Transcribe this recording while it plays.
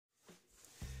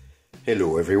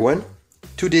Hello everyone.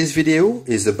 Today's video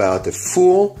is about the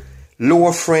full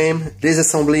lower frame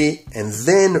disassembly and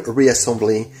then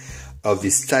reassembly of the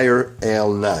Steyr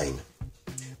L9.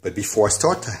 But before I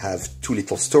start, I have two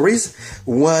little stories.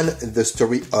 One, the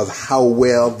story of how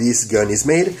well this gun is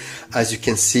made. As you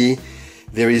can see,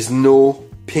 there is no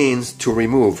pins to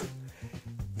remove.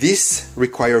 This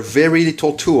requires very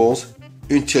little tools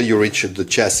until you reach the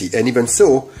chassis, and even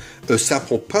so, a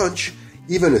sample punch,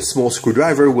 even a small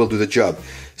screwdriver will do the job.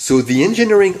 So the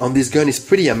engineering on this gun is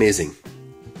pretty amazing.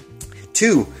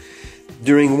 Two,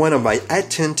 during one of my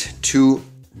attempts to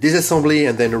disassembly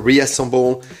and then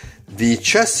reassemble the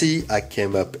chassis, I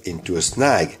came up into a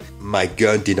snag. My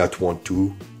gun did not want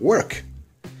to work.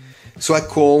 So I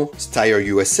called Steyr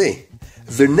USA.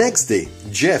 The next day,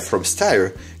 Jeff from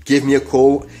Steyr gave me a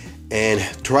call and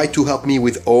tried to help me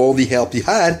with all the help he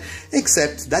had,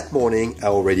 except that morning I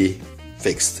already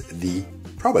fixed the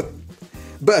problem.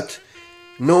 But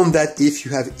know that if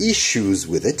you have issues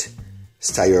with it,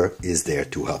 Steyr is there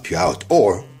to help you out,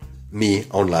 or me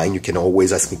online, you can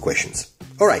always ask me questions.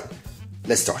 Alright,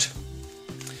 let's start.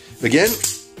 Again,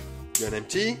 gun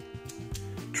empty,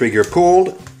 trigger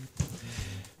pulled,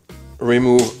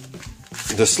 remove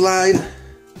the slide,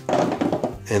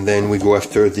 and then we go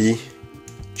after the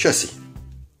chassis.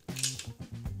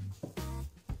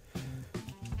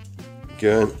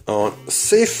 Gun on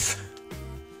safe.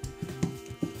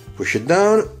 Push it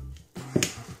down.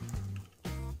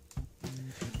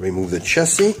 Remove the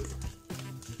chassis.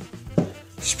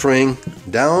 Spring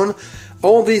down.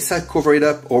 All this I covered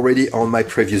up already on my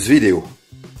previous video.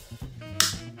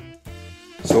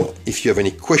 So if you have any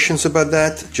questions about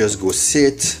that, just go see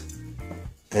it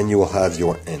and you will have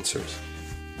your answers.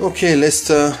 Okay, let's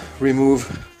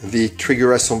remove the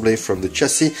trigger assembly from the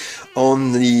chassis.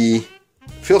 On the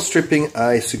field stripping,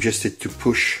 I suggested to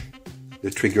push the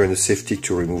trigger and the safety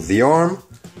to remove the arm.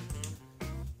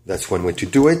 That's one way to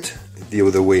do it. The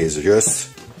other way is just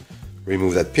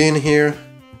remove that pin here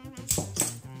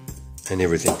and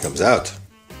everything comes out.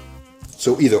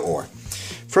 So either or.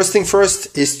 First thing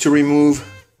first is to remove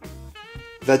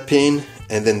that pin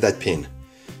and then that pin.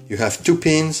 You have two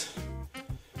pins,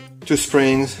 two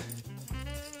springs,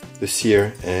 the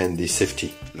sear and the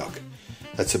safety lock.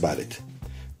 That's about it.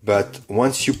 But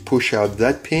once you push out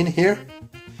that pin here,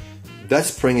 that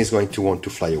spring is going to want to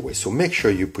fly away. So make sure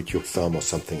you put your thumb or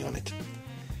something on it.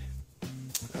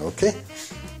 Okay.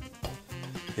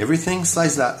 Everything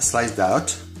sliced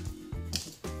out.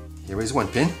 Here is one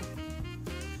pin.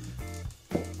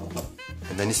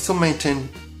 And then it's still maintained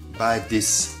by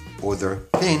this other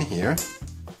pin here.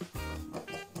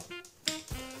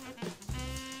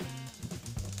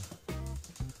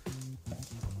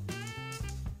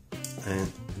 And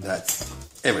that's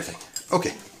everything.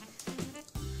 Okay.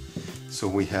 So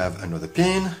we have another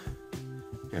pin.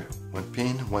 Here,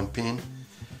 one pin,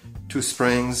 two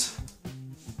springs,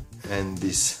 and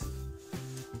this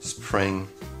spring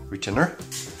retainer.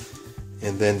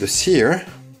 And then the sear,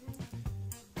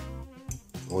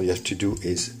 all you have to do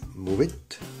is move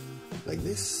it like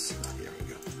this. Here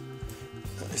we go.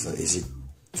 It's not easy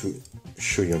to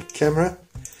show you on camera.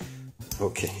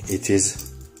 Okay, it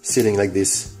is sitting like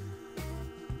this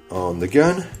on the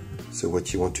gun. So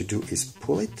what you want to do is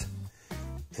pull it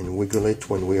and wiggle it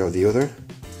one way or the other,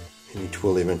 and it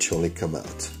will eventually come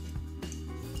out.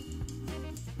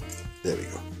 There we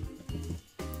go.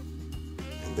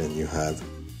 And then you have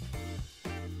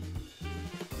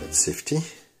that safety,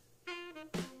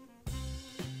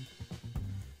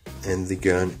 and the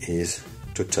gun is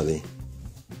totally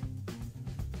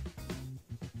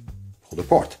pulled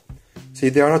apart. See,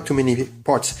 there are not too many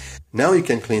parts. Now you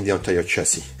can clean the entire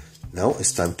chassis. Now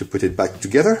it's time to put it back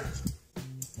together.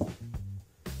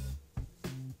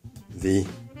 The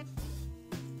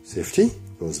safety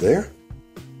goes there.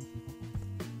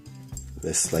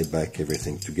 Let's slide back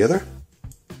everything together.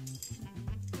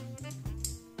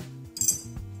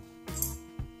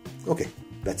 Okay,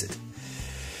 that's it.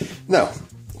 Now,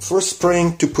 first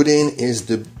spring to put in is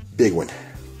the big one.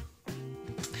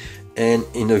 And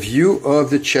in a view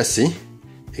of the chassis,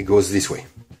 it goes this way.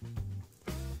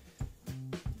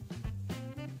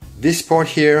 This part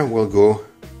here will go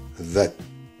that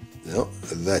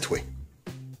way.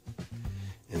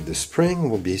 And the spring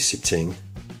will be sitting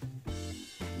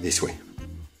this way.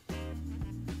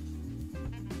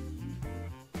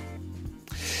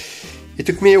 It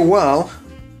took me a while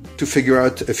to figure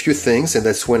out a few things, and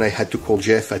that's when I had to call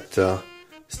Jeff at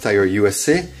Steyr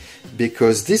USA,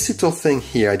 because this little thing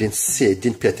here, I didn't see it,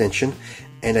 didn't pay attention,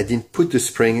 and I didn't put the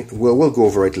spring, well, we'll go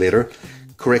over it later,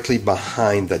 correctly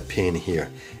behind that pin here.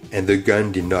 And the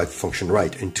gun did not function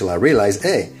right until I realized,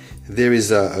 hey, there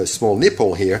is a small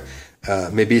nipple here,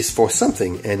 maybe it's for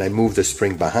something, and I move the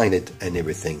spring behind it and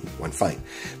everything went fine.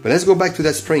 But let's go back to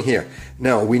that spring here.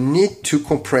 Now we need to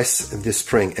compress the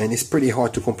spring, and it's pretty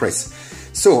hard to compress.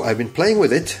 So I've been playing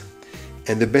with it,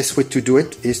 and the best way to do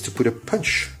it is to put a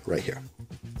punch right here.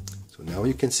 So now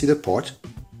you can see the part.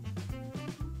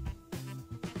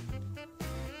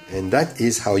 And that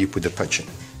is how you put the punch in.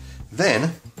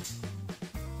 Then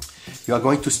you are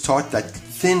going to start that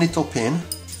thin little pin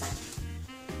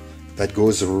that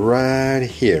goes right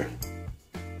here.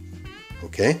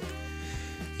 Okay?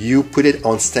 You put it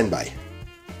on standby.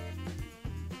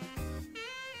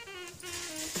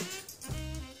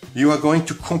 You are going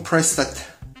to compress that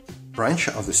branch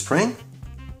of the spring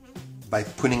by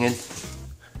putting it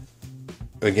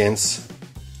against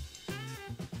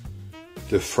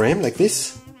the frame like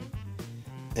this,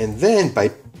 and then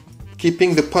by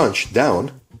keeping the punch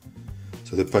down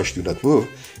so the punch do not move,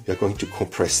 you are going to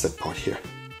compress that part here.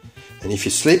 And if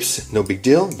it slips, no big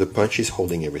deal, the punch is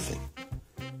holding everything.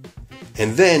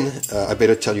 And then I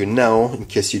better tell you now, in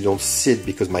case you don't see it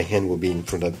because my hand will be in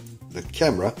front of the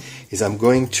camera, is I'm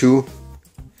going to,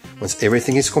 once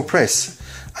everything is compressed,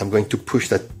 I'm going to push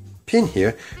that pin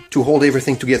here to hold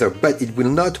everything together, but it will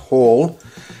not hold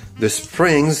the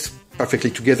springs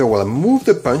perfectly together while I move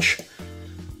the punch,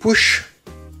 push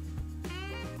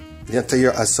the entire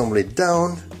assembly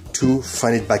down to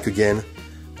find it back again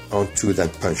onto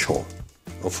that punch hole.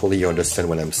 Hopefully you understand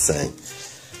what I'm saying.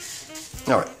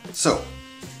 Alright, so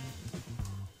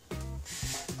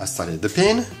I started the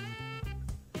pin,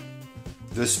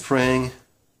 the spring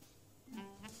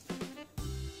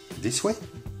this way,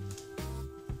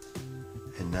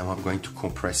 and now I'm going to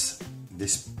compress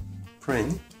this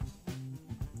spring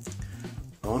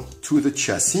onto the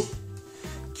chassis,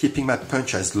 keeping my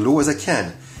punch as low as I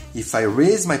can. If I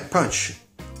raise my punch,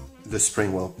 the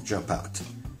spring will jump out.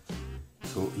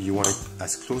 So you want it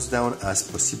as close down as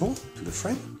possible to the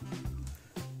frame,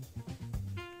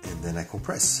 and then I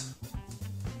compress.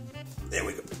 There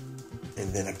we go.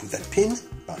 And then I put that pin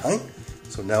behind.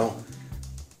 So now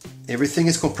everything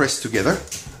is compressed together,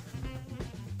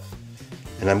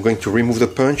 and I'm going to remove the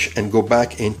punch and go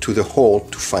back into the hole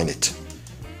to find it,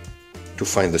 to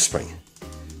find the spring.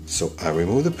 So I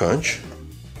remove the punch,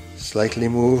 slightly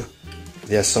move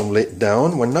the assembly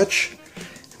down one notch,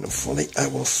 and hopefully I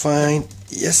will find,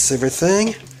 yes,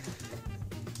 everything.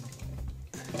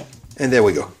 And there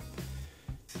we go.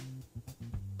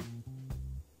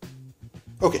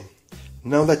 Okay,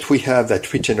 now that we have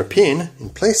that retainer pin in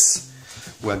place,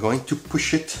 we're going to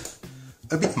push it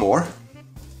a bit more.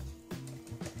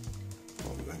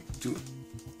 I'm going to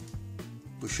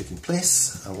push it in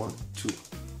place. I want to,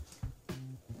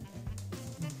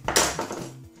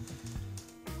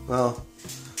 well,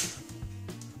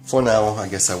 for now I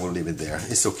guess I will leave it there.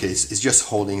 It's okay, it's just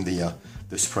holding the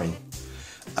spring.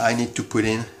 I need to put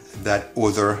in that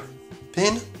other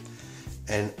pin,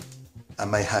 and I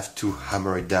might have to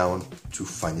hammer it down to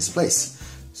find its place.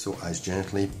 So I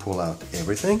gently pull out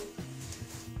everything,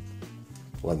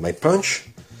 pull out my punch,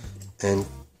 and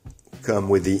come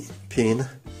with the pin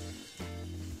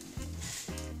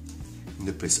in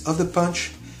the place of the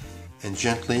punch, and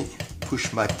gently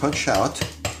push my punch out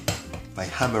by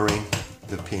hammering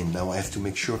the pin. Now I have to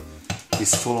make sure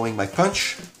it's following my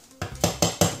punch.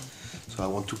 So I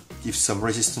want to give some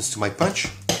resistance to my punch.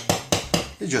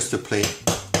 It's just to play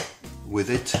with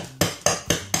it.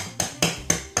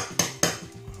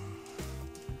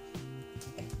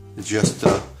 It's just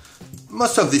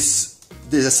most of this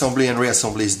disassembly and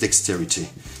reassembly is dexterity.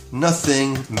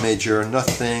 Nothing major,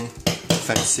 nothing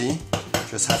fancy.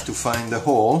 Just have to find the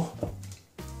hole.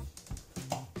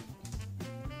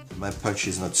 My punch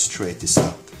is not straight, it's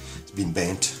been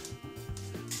bent.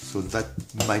 So that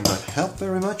might not help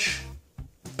very much.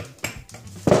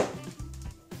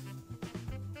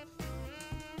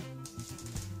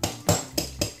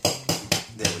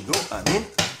 There we go, I'm in.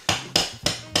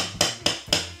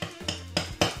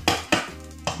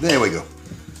 There we go.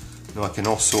 Now I can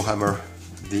also hammer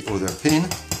the other pin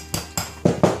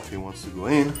if it wants to go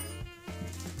in.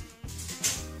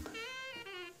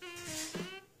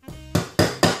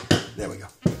 There we go.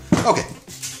 Okay.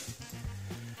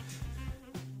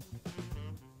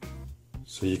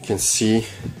 So you can see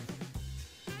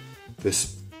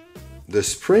this, the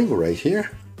spring right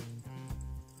here,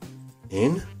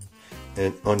 in,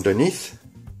 and underneath,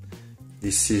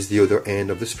 this is the other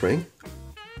end of the spring.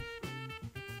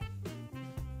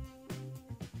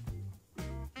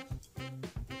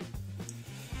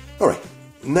 Alright,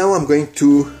 now I'm going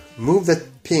to move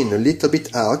that pin a little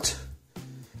bit out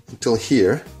until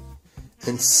here,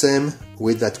 and same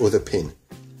with that other pin.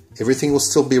 everything will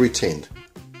still be retained.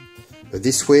 But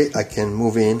this way I can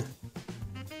move in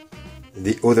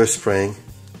the other spring,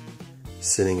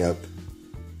 sitting up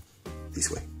this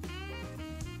way.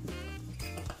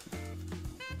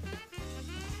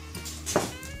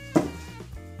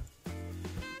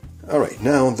 Alright,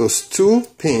 now those two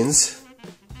pins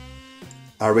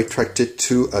are retracted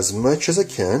to as much as I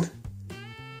can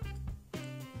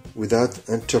without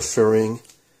interfering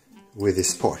with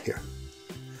this part here.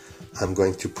 I'm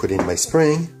going to put in my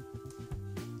spring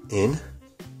in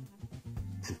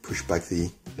and push back the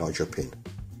larger pin.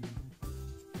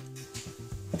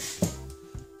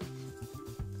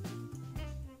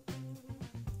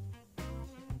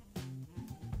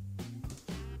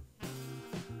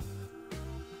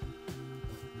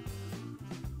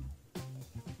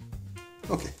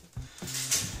 Okay,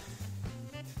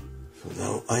 so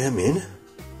now I am in,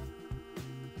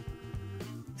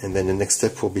 and then the next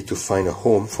step will be to find a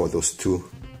home for those two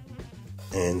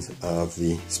ends of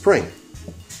the spring.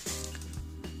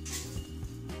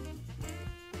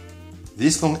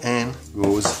 This long end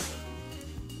goes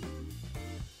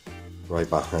right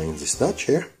behind this notch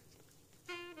here,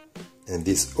 and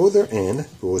this other end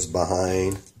goes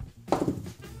behind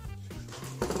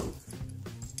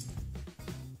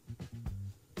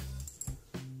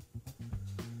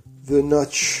the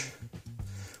notch.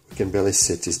 We can barely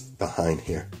see it, is behind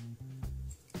here.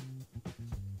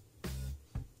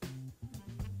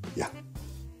 Yeah,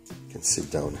 you can sit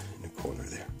down in the corner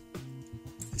there.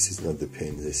 This is not the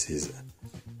pin, this is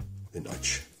the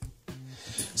notch.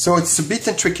 So it's a bit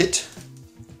intricate,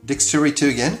 dexterity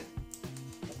again.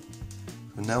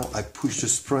 And now I push the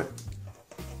spring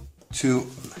to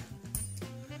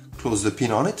close the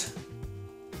pin on it.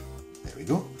 There we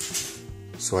go.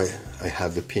 So I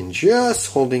have the pin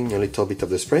just holding a little bit of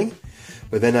the spring,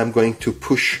 but then I'm going to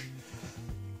push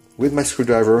with my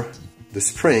screwdriver the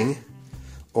spring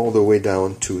all the way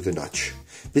down to the notch.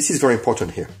 This is very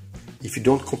important here. If you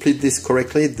don't complete this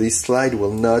correctly, this slide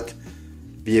will not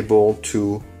be able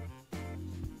to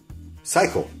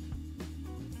cycle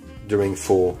during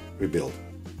full rebuild.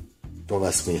 Don't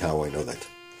ask me how I know that.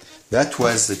 That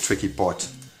was the tricky part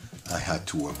I had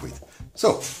to work with.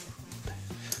 So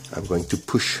I'm going to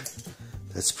push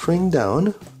that spring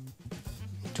down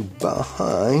to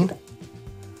behind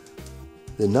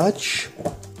the notch,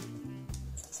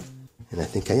 and I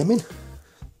think I am in.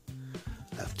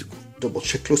 I have to double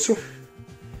check closer.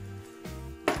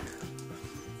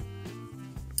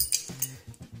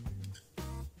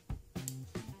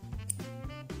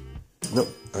 No,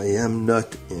 I am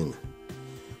not in.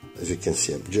 As you can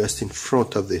see, I'm just in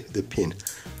front of the pin.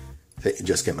 It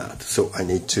just came out, so I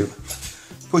need to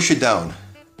push it down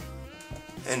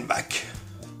and back.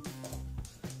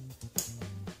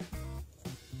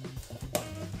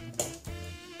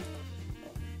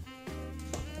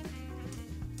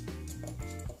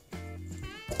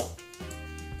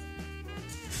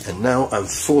 And now I'm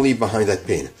fully behind that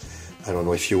pin. I don't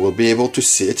know if you will be able to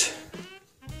see it,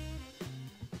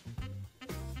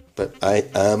 but I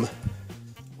am,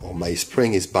 or my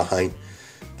spring is behind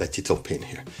that little pin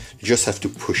here. You just have to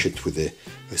push it with a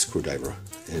screwdriver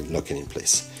and lock it in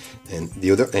place. And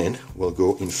the other end will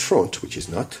go in front, which is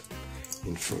not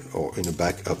in front or in the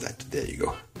back of that. There you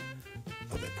go,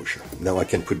 of that pusher. Now I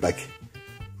can put back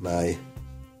my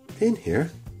pin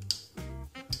here.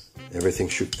 Everything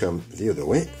should come the other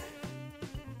way.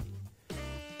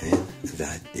 And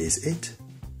that is it.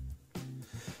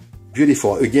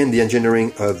 Beautiful. Again, the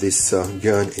engineering of this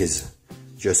gun is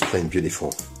just plain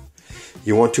beautiful.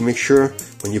 You want to make sure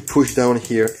when you push down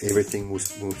here, everything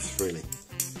moves freely.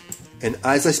 And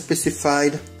as I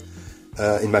specified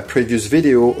in my previous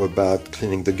video about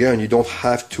cleaning the gun, you don't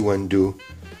have to undo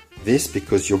this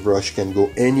because your brush can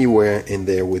go anywhere in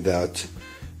there without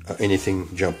anything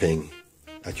jumping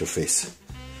at your face.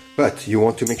 But you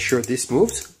want to make sure this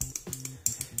moves,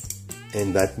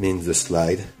 and that means the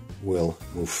slide will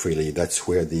move freely. That's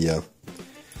where the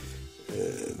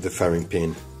firing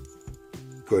pin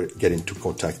get into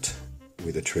contact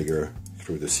with the trigger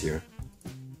through the sear.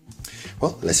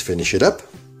 Well, let's finish it up.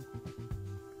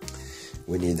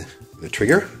 We need the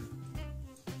trigger,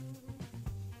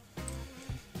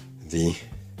 the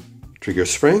trigger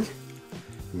spring.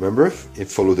 Remember,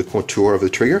 follow the contour of the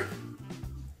trigger.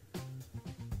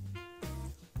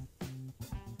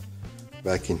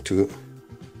 Back into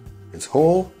its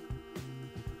hole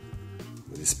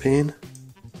with this pin.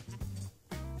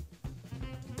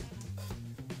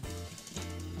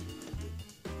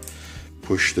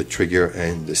 Push the trigger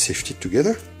and the safety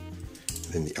together,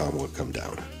 then the arm will come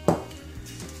down.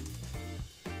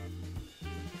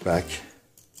 Back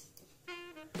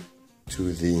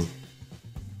to the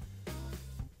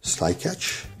slide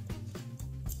catch.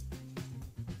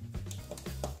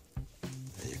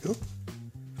 There you go.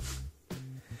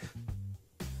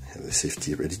 I have the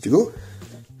safety ready to go.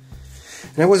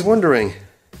 And I was wondering,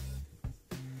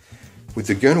 would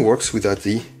the gun works without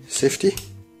the safety?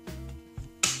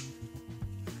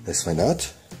 Let's find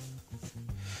out.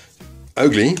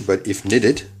 Ugly, but if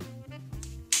needed,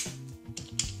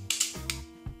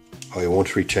 I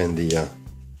won't return the...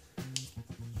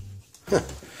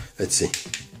 Let's see.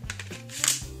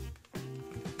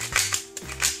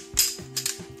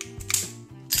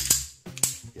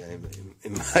 Yeah,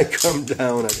 it might come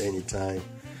down at any time.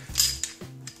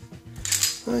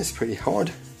 Oh, it's pretty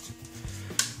hard.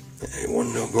 It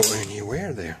won't go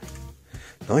anywhere there.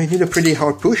 No, you need a pretty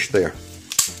hard push there.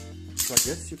 So I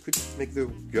guess you could make the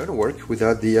gun work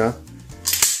without the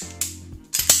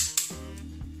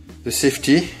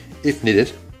safety if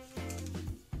needed.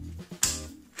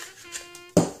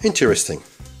 Interesting.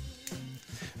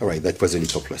 Alright, that was a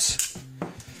little plus.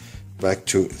 Back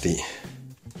to the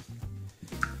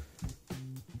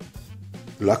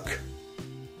lock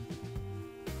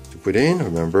to put in.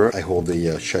 Remember, I hold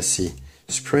the chassis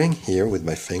spring here with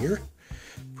my finger.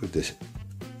 Put the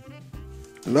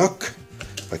lock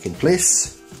back in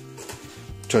place.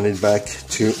 Turn it back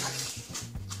to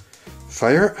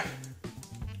fire.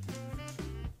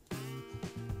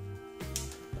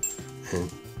 And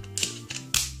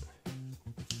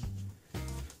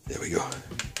there we go.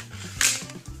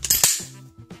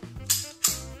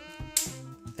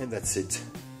 And that's it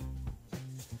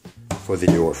for the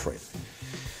door frame.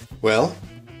 Well,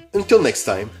 until next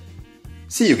time,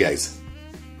 see you guys.